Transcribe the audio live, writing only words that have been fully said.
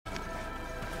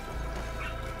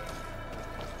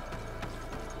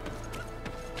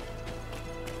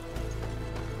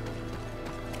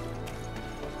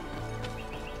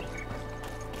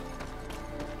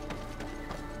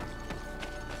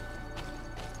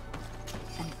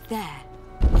there.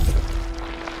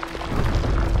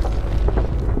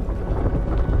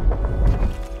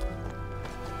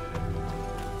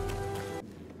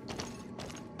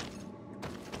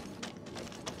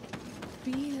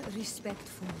 Be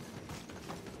respectful.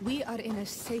 We are in a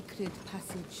sacred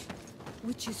passage,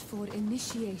 which is for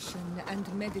initiation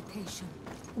and meditation.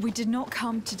 We did not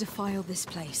come to defile this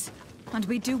place, and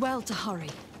we do well to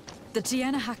hurry. The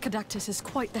Tiana Hakkadactus is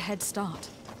quite the head start.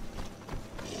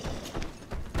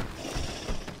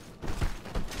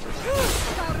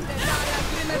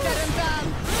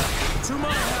 To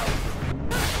my help!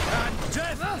 And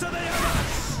death to the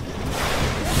others!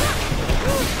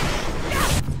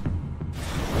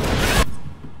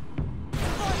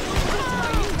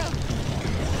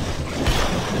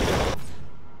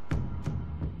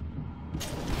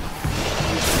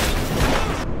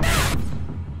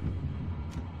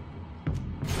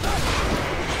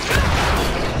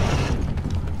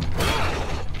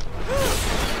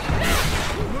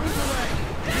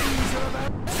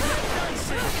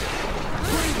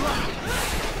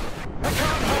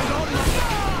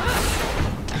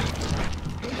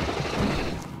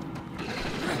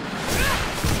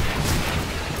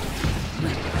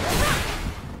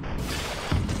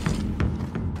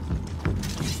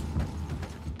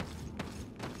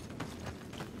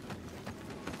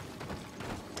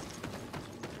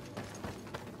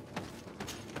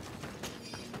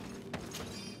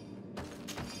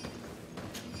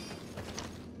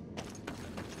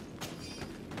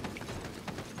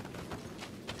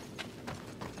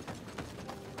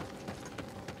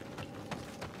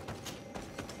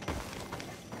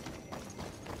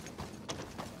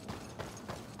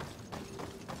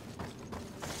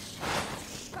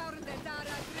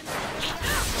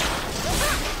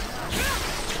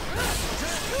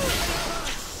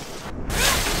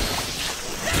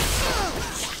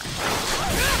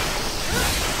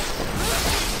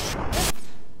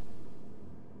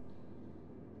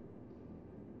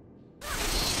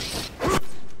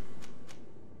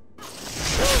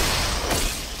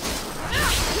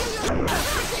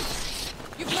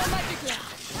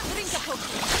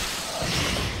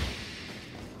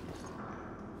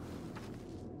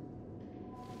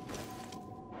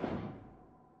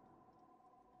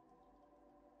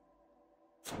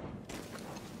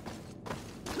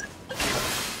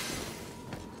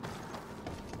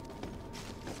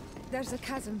 There's a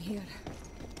chasm here.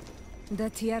 The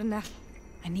Tierna.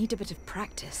 I need a bit of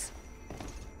practice.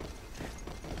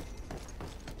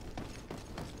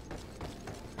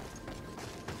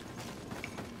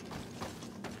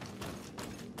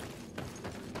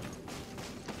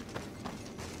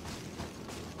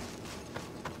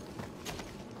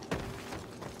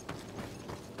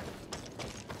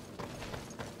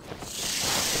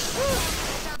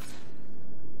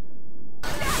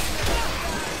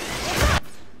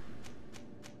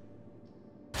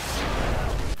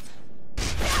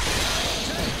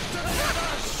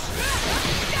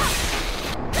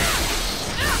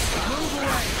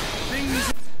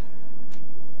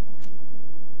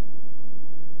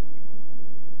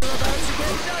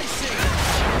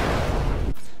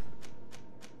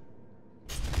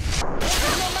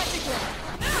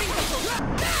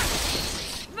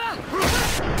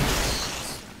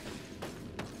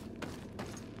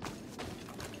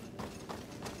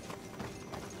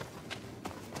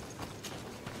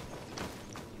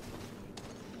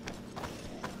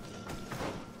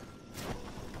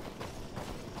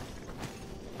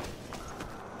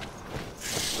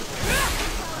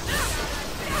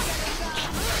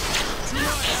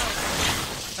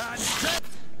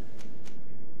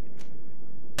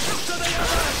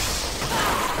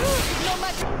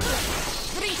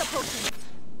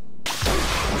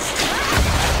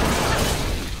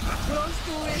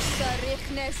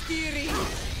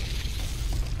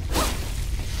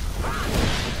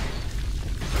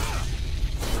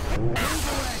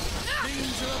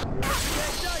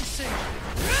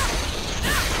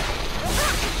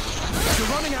 You're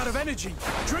running out of energy.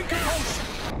 Drink a potion.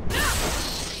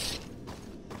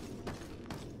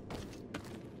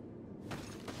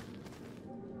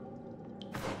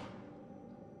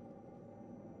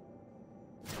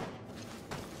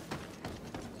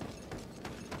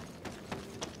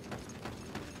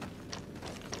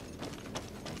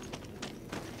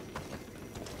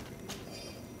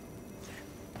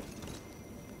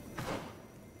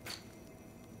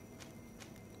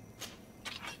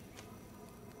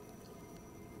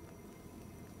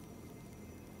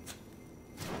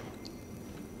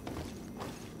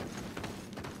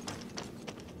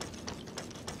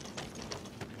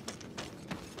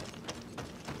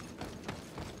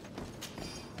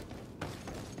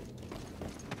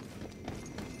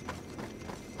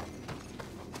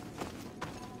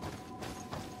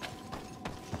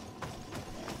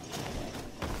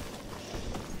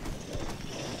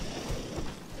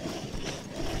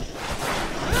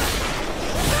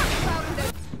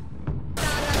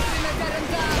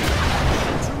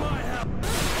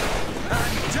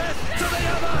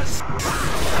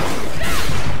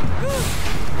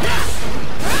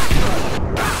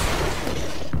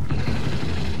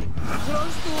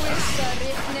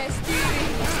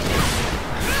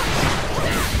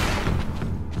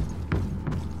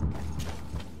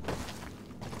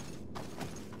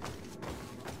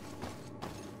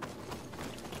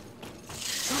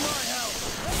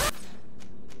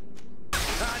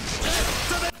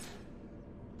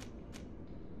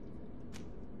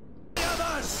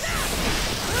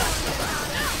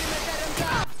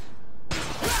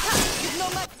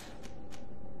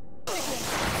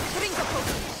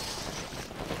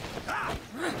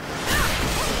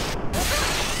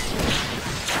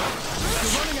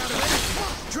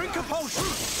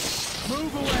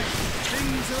 Move away!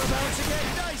 Things are about to get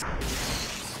dicey!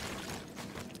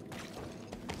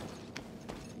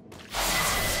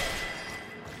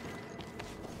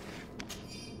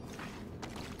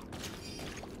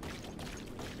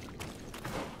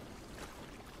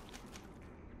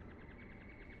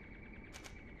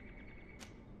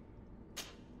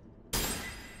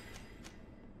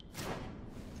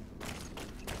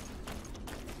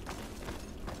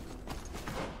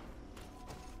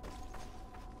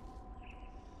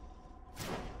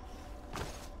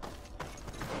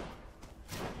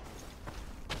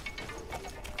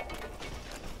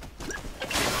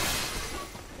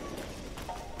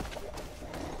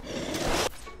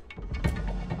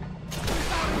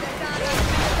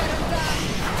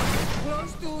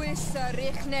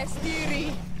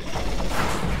 Nestiri.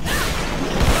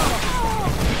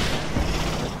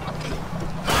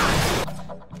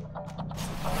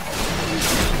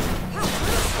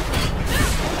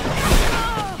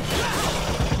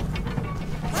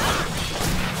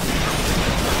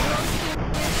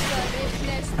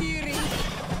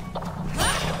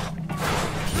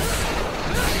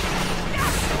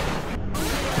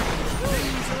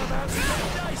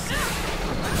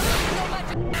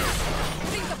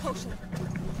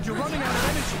 You're running out of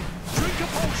energy! Drink a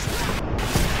potion!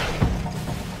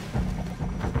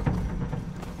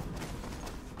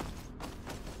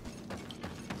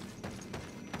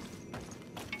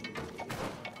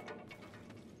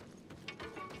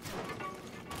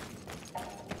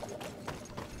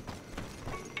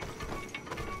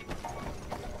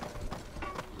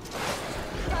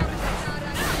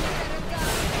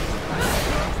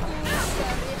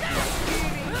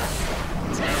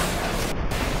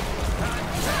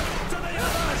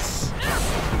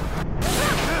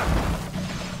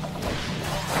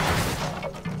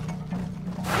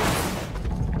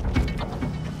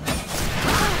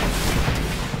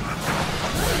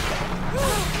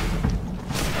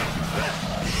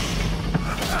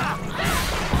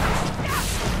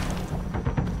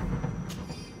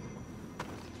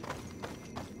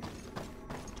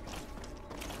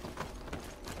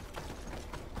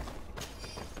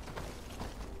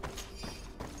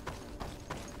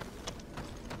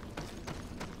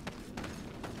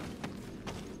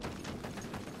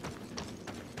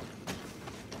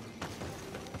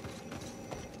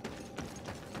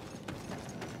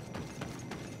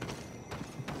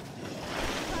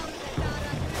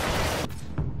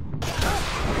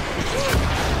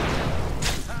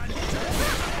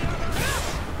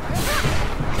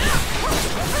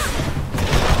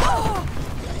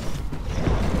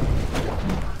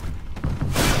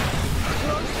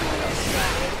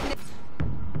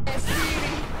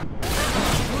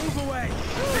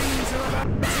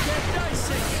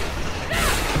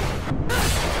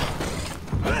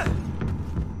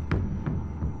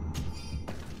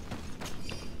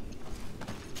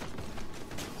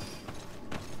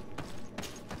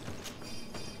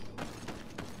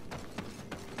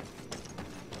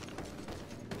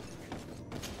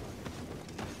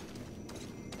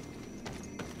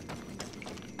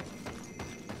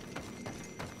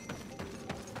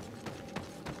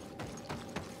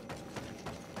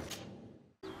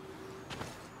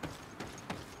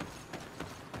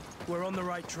 We're on the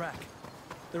right track.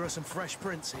 There are some fresh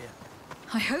prints here.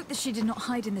 I hope that she did not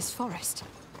hide in this forest.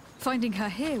 Finding her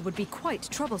here would be quite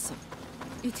troublesome.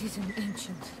 It is an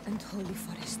ancient and holy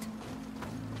forest.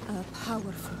 A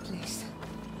powerful place.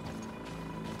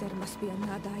 There must be a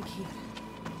Nadag here.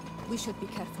 We should be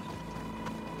careful.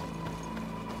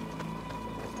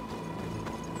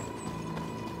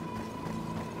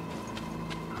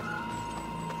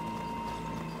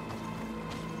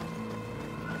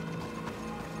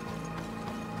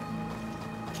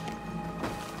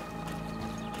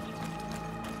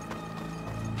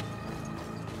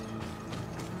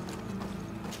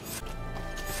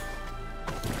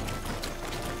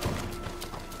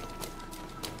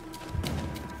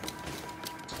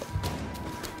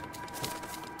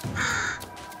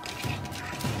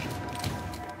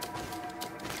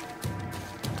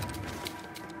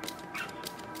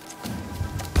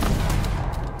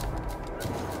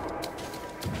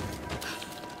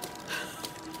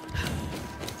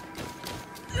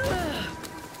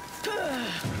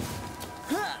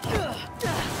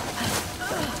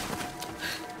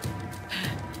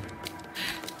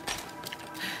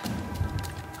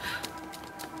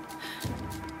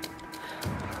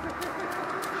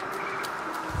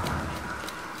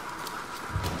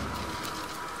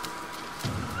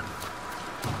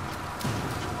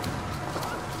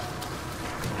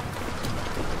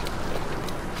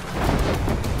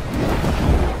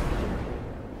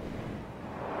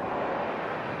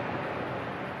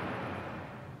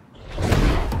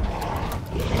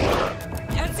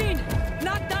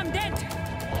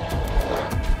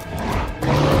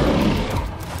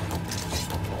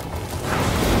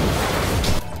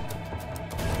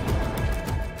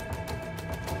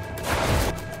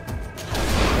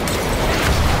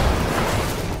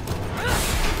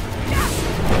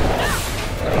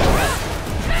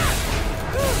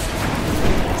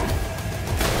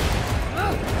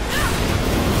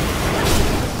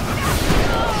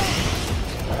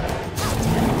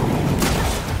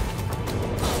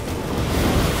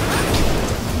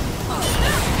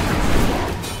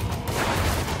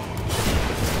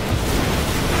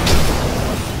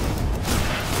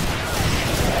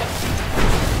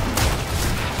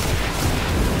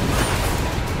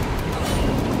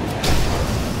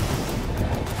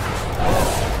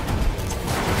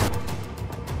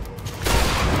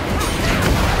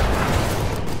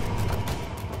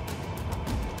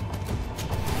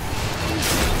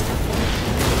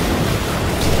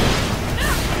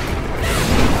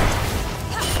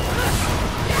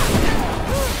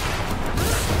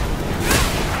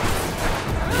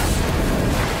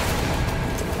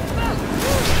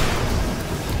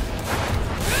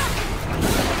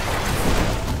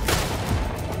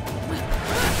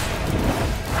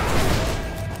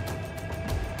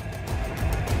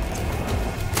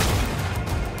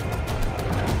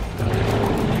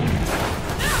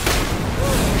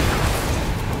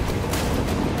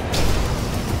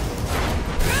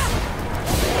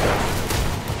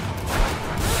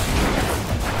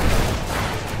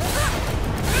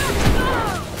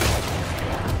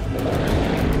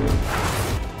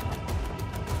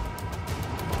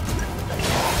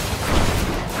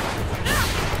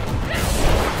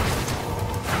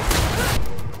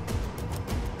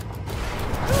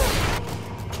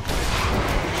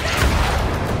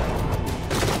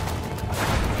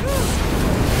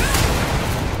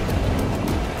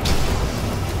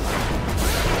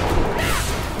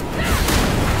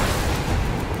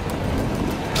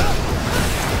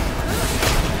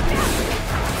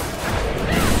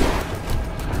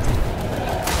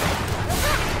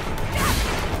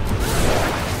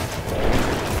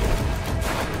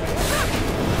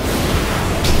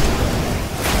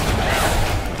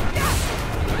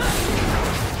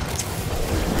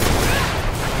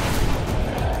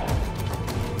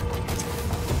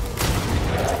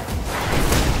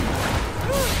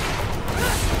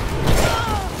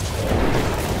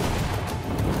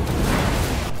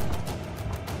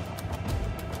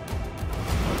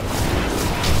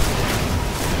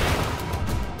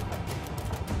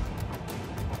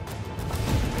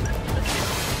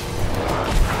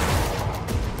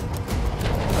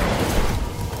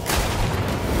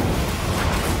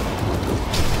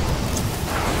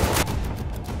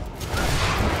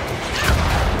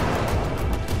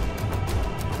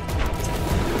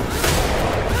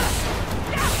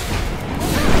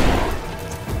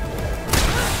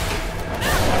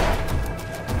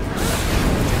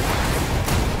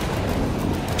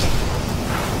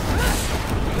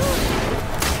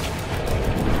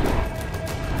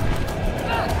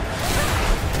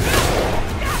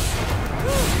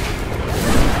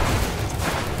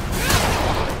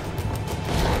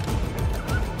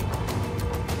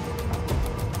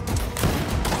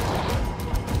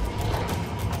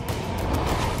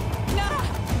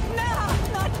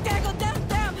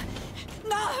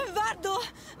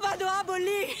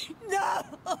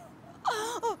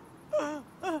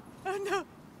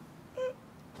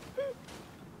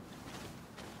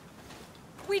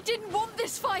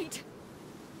 fight!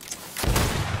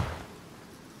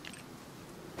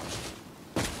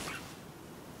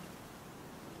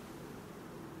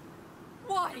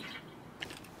 Why?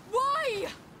 Why?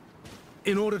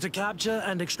 In order to capture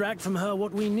and extract from her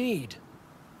what we need.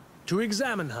 To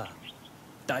examine her.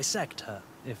 Dissect her,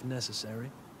 if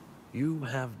necessary. You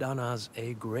have done us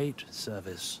a great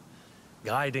service,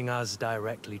 guiding us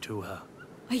directly to her.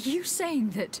 Are you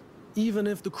saying that... Even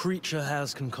if the creature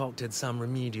has concocted some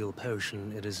remedial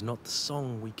potion, it is not the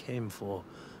song we came for,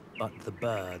 but the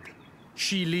bird.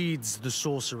 She leads the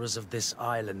sorcerers of this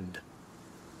island.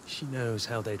 She knows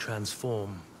how they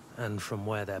transform, and from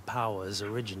where their powers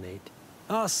originate.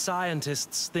 Our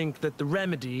scientists think that the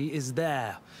remedy is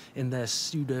there, in their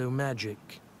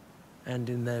pseudo-magic, and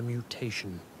in their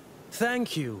mutation.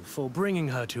 Thank you for bringing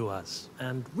her to us,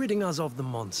 and ridding us of the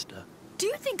monster. Do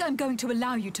you think I'm going to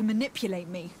allow you to manipulate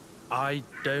me? I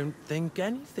don't think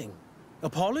anything.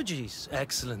 Apologies,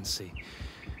 Excellency.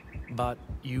 But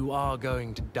you are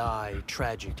going to die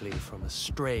tragically from a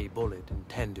stray bullet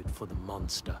intended for the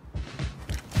monster.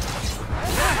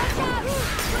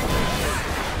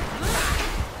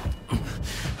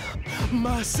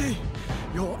 Mercy,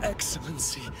 Your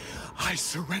Excellency, I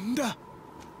surrender.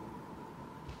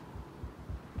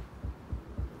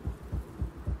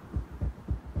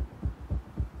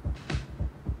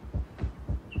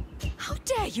 How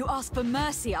dare you ask for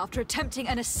mercy after attempting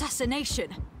an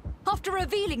assassination? After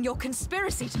revealing your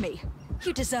conspiracy to me?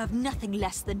 You deserve nothing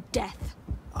less than death.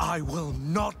 I will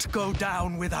not go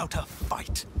down without a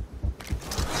fight.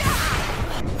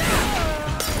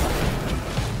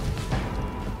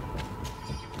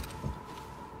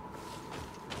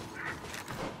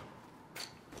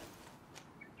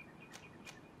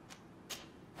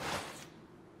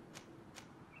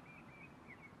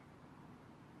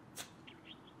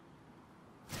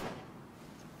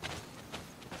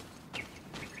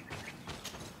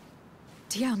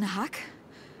 Tianahak?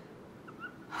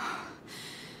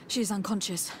 She's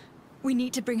unconscious. We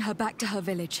need to bring her back to her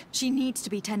village. She needs to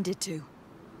be tended to.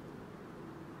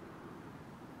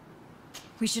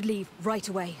 We should leave right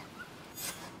away.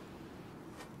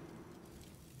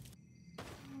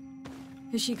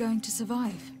 Is she going to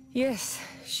survive? Yes,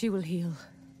 she will heal.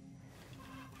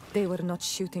 They were not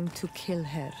shooting to kill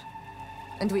her.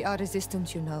 And we are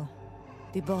resistant, you know.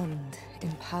 The bond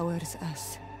empowers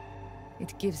us.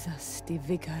 It gives us the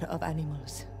vigor of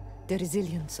animals, the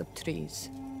resilience of trees.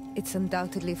 It's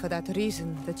undoubtedly for that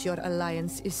reason that your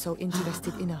alliance is so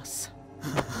interested in us.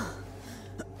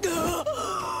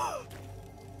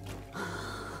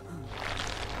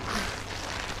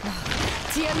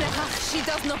 Tianahak, she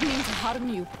does not mean to harm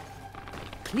you.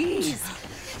 Please,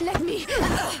 let me...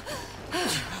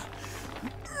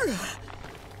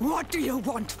 What do you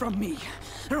want from me,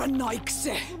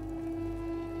 Ranaikse?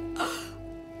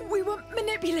 We were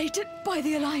manipulated by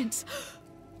the Alliance.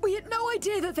 We had no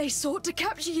idea that they sought to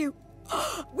capture you.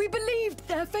 We believed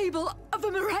their fable of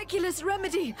a miraculous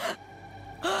remedy.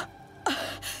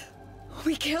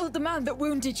 We killed the man that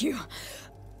wounded you.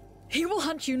 He will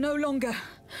hunt you no longer.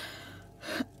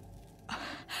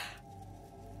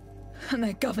 And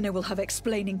their governor will have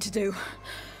explaining to do.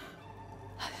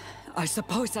 I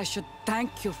suppose I should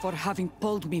thank you for having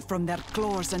pulled me from their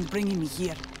claws and bringing me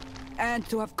here. And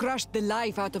to have crushed the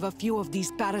life out of a few of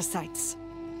these parasites.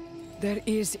 There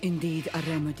is indeed a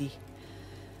remedy.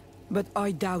 But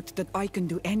I doubt that I can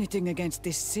do anything against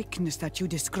this sickness that you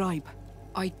describe.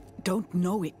 I don't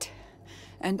know it.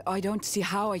 And I don't see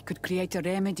how I could create a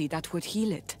remedy that would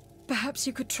heal it. Perhaps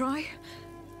you could try?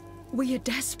 We are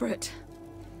desperate.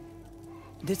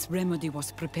 This remedy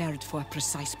was prepared for a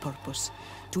precise purpose.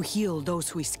 To heal those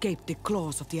who escaped the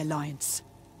claws of the Alliance.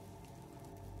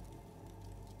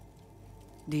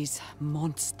 These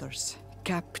monsters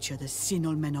capture the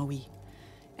Sinol Menawi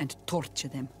and torture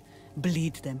them,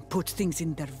 bleed them, put things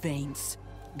in their veins.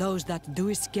 Those that do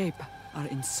escape are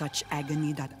in such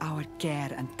agony that our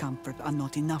care and comfort are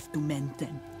not enough to mend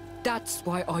them. That's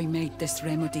why I made this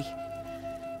remedy.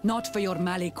 Not for your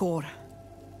Malikor.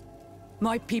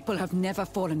 My people have never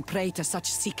fallen prey to such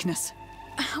sickness.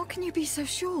 How can you be so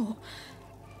sure?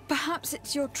 Perhaps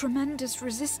it's your tremendous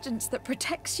resistance that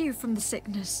protects you from the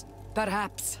sickness.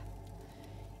 Perhaps.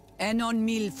 Enon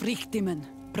Mil Frictimen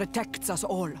protects us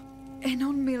all.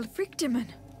 Enon Mil Frictimen?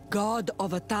 God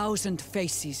of 1,000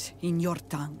 faces in your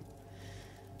tongue.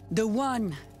 The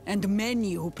one and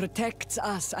many who protects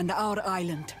us and our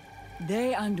island.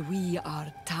 They and we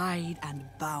are tied and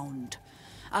bound,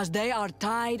 as they are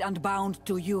tied and bound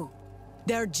to you.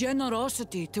 Their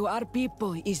generosity to our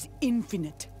people is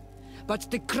infinite, but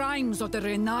the crimes of the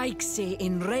Renaigse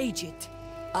enrage it.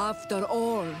 After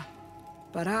all,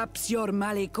 Perhaps your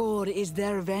Malikor is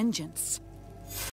their vengeance.